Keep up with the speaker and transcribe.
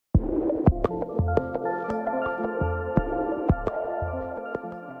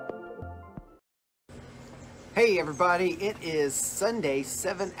Hey everybody, it is Sunday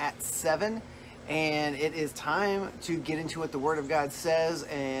 7 at 7 and it is time to get into what the Word of God says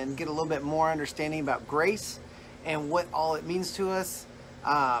and get a little bit more understanding about grace and what all it means to us.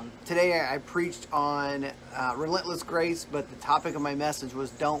 Today I preached on relentless grace, but the topic of my message was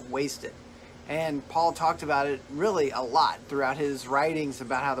don't waste it. And Paul talked about it really a lot throughout his writings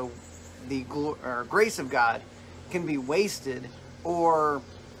about how the grace of God can be wasted or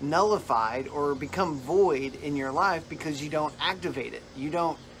nullified or become void in your life because you don't activate it. You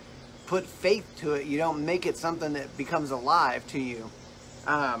don't put faith to it. You don't make it something that becomes alive to you.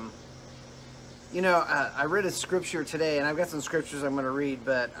 I read a scripture today, and I've got some scriptures I'm going to read,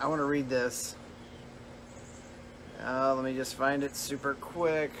 but I want to read this. Let me just find it super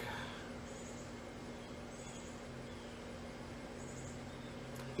quick.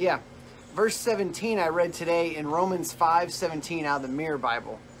 Yeah. Verse 17 I read today in Romans 5:17 out of the Mirror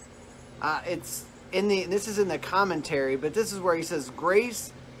Bible. This is in the commentary, but this is where he says,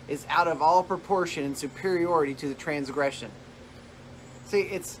 grace is out of all proportion and superiority to the transgression. See,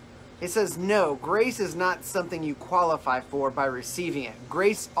 it says, no, grace is not something you qualify for by receiving it.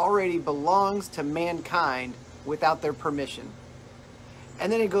 Grace already belongs to mankind without their permission.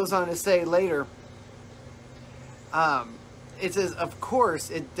 And then it goes on to say later, it says, of course,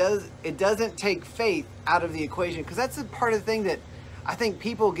 it doesn't take faith out of the equation, because that's a part of the thing that I think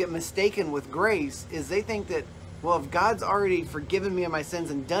people get mistaken with grace, is they think that, well, if God's already forgiven me of my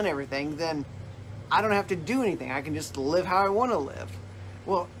sins and done everything, then I don't have to do anything. I can just live how I want to live.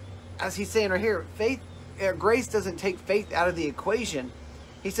 Well, as he's saying right here, grace doesn't take faith out of the equation.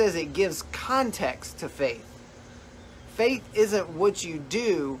 He says it gives context to faith. Faith isn't what you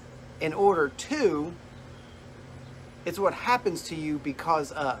do in order to, it's what happens to you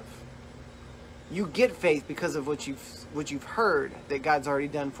because of. You get faith because of what you've heard that God's already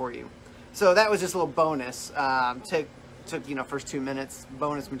done for you. So that was just a little bonus. Took first 2 minutes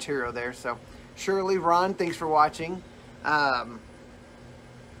bonus material there. So Shirley, Ron, thanks for watching. But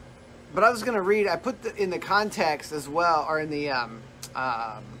I was going to read. I put in the context as well, or in the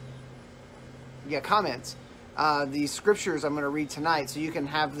comments. The scriptures I'm going to read tonight, so you can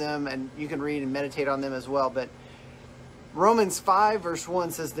have them and you can read and meditate on them as well. But Romans 5 verse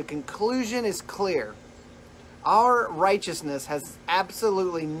 1 says, the conclusion is clear. Our righteousness has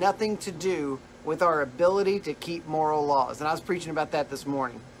absolutely nothing to do with our ability to keep moral laws. And I was preaching about that this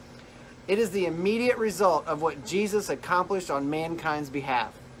morning. It is the immediate result of what Jesus accomplished on mankind's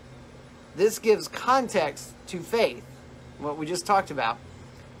behalf. This gives context to faith, what we just talked about.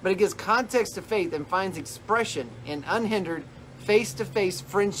 But it gives context to faith and finds expression in unhindered face-to-face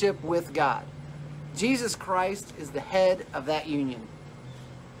friendship with God. Jesus Christ is the head of that union.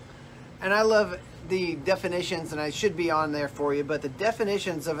 And I love the definitions, and I should be on there for you, but the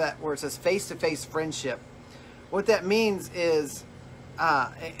definitions of that where it says face-to-face friendship, what that means is,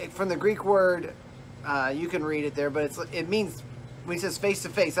 from the Greek word, you can read it there, but it means, when he says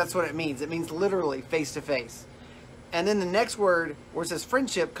face-to-face, that's what it means. It means literally face-to-face. And then the next word, where it says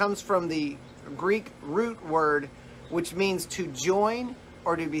friendship, comes from the Greek root word, which means to join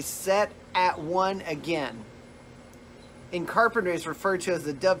or to be set at one again. In carpentry, it's referred to as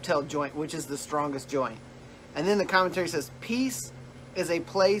the dovetail joint, which is the strongest joint. And then the commentary says, peace is a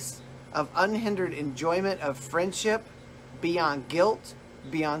place of unhindered enjoyment of friendship, beyond guilt,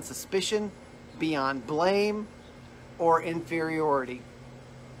 beyond suspicion, beyond blame, or inferiority.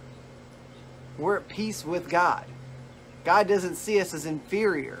 We're at peace with God. God doesn't see us as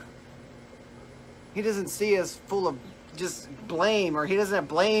inferior. He doesn't see us full of just blame, or he doesn't have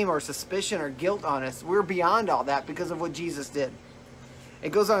blame or suspicion or guilt on us. We're beyond all that because of what Jesus did.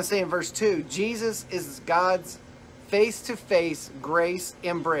 It goes on to say in verse 2, Jesus is God's face-to-face grace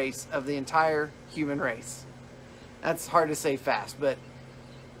embrace of the entire human race. That's hard to say fast, but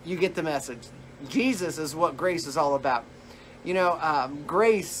you get the message. Jesus is what grace is all about.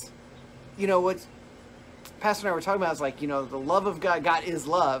 Grace, what Pastor and I were talking about is like, the love of God. God is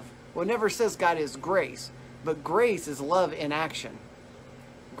love. Well, it never says God is grace. But grace is love in action.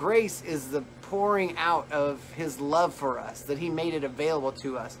 Grace is the pouring out of his love for us, that he made it available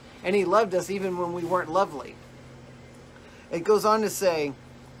to us. And he loved us even when we weren't lovely. It goes on to say,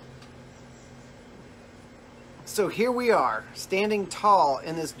 so here we are, standing tall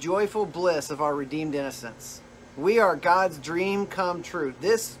in this joyful bliss of our redeemed innocence. We are God's dream come true.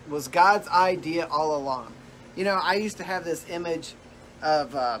 This was God's idea all along. I used to have this image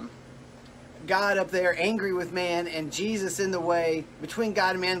of God up there angry with man and Jesus in the way between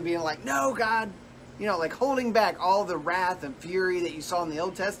God and man, being like, no, God, like holding back all the wrath and fury that you saw in the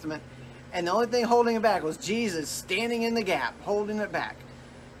Old Testament. And the only thing holding it back was Jesus standing in the gap, holding it back.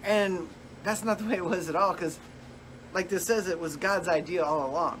 And that's not the way it was at all, because like this says, it was God's idea all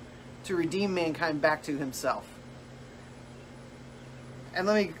along to redeem mankind back to himself. And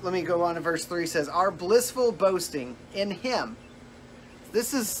let me go on to verse 3. Says, our blissful boasting in him.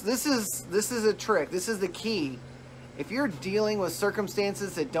 This is a trick. This is the key. If you're dealing with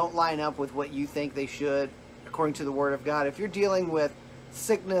circumstances that don't line up with what you think they should, according to the Word of God, if you're dealing with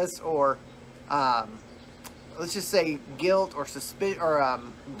sickness or let's just say guilt or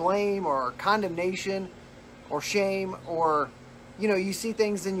blame or condemnation or shame, or you see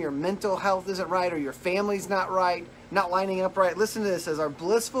things in your mental health isn't right, or your family's not right, not lining up right. Listen to this. It says, our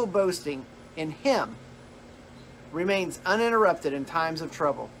blissful boasting in him remains uninterrupted in times of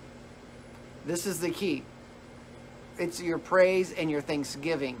trouble. This is the key. It's your praise and your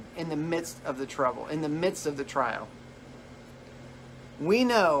thanksgiving in the midst of the trouble, in the midst of the trial. We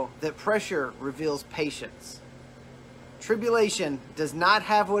know that pressure reveals patience. Tribulation does not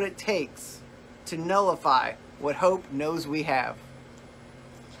have what it takes to nullify what hope knows we have.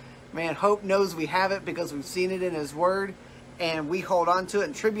 Man, hope knows we have it because we've seen it in his word, and we hold on to it,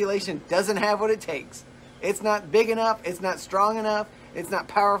 and tribulation doesn't have what it takes. It's not big enough, it's not strong enough, it's not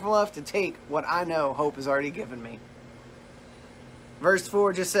powerful enough to take what I know hope has already given me. Verse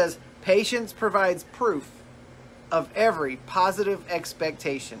 4 just says, patience provides proof of every positive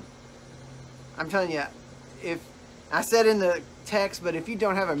expectation. I'm telling you, if I said in the text, but if you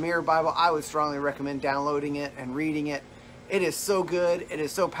don't have a Mirror Bible, I would strongly recommend downloading it and reading it. It is so good. It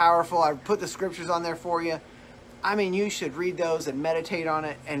is so powerful. I put the scriptures on there for you. I mean, you should read those and meditate on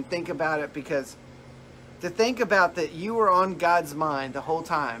it and think about it, because to think about that you were on God's mind the whole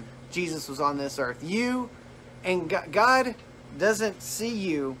time Jesus was on this earth. You and God doesn't see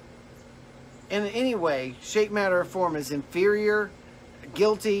you in any way, shape, matter, or form as inferior,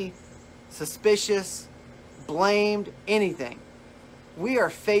 guilty, suspicious, blamed, anything. We are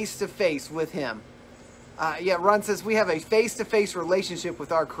face to face with him. Ron says we have a face-to-face relationship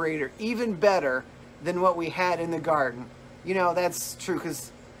with our Creator, even better than what we had in the garden. That's true,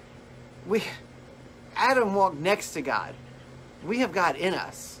 because Adam walked next to God. We have God in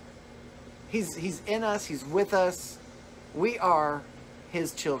us. He's in us. He's with us. We are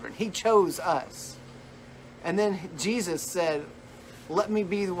his children. He chose us. And then Jesus said, let me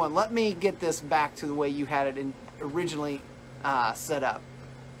be the one. Let me get this back to the way you had it originally set up.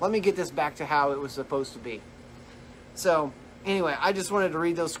 Let me get this back to how it was supposed to be. So, anyway, I just wanted to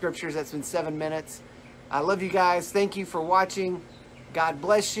read those scriptures. That's been 7 minutes. I love you guys. Thank you for watching. God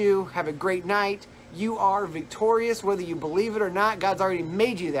bless you. Have a great night. You are victorious, whether you believe it or not. God's already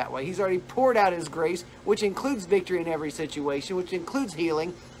made you that way. He's already poured out his grace, which includes victory in every situation, which includes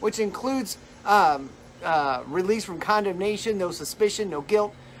healing, which includes release from condemnation, no suspicion, no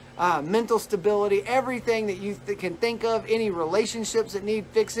guilt, mental stability, everything that you can think of, any relationships that need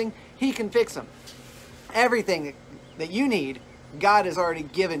fixing, he can fix them. Everything that you need, God has already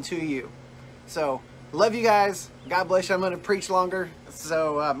given to you. So, love you guys. God bless you. I'm going to preach longer.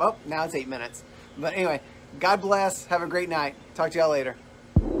 So, now it's 8 minutes. But anyway, God bless. Have a great night. Talk to y'all later.